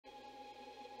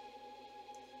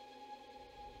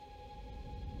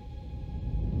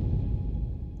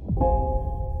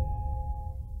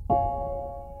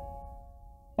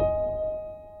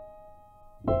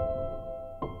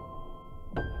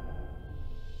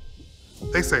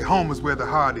They say home is where the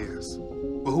heart is.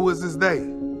 But who is this they?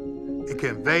 And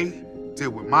can they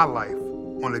deal with my life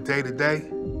on a day-to-day?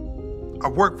 I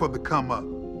work for the come up.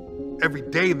 Every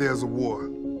day there's a war.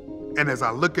 And as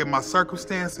I look at my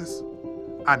circumstances,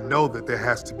 I know that there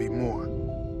has to be more.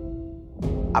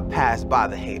 I pass by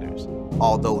the haters,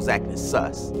 all those acting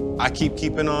sus. I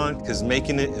keeping on, because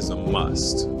making it is a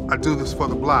must. I do this for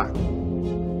the block.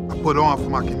 I put on for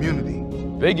my community.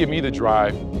 They give me the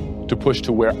drive to push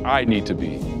to where I need to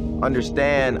be.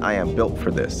 Understand, I am built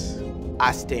for this.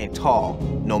 I stand tall,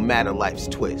 no matter life's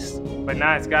twist. But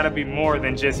now it's gotta be more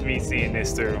than just me seeing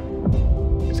this through.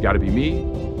 It's gotta be me,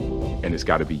 and it's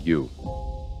gotta be you.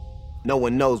 No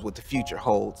one knows what the future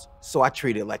holds, so I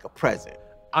treat it like a present.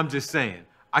 I'm just saying,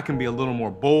 I can be a little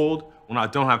more bold when I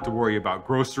don't have to worry about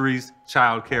groceries,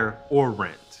 childcare, or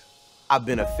rent. I've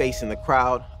been a face in the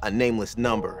crowd, a nameless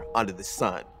number under the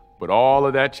sun. But all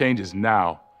of that changes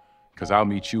now, because I'll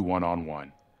meet you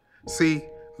one-on-one. See,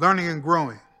 learning and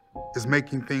growing is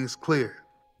making things clear.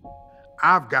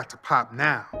 I've got to pop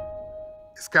now.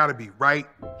 It's gotta be right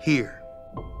here.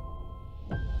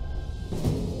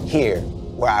 Here,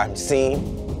 where I'm seen,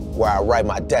 where I write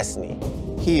my destiny.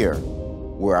 Here,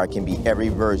 where I can be every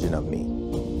version of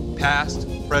me. Past,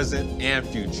 present, and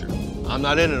future. I'm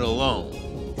not in it alone.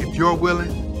 If you're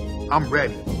willing, I'm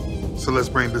ready. So let's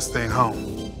bring this thing home.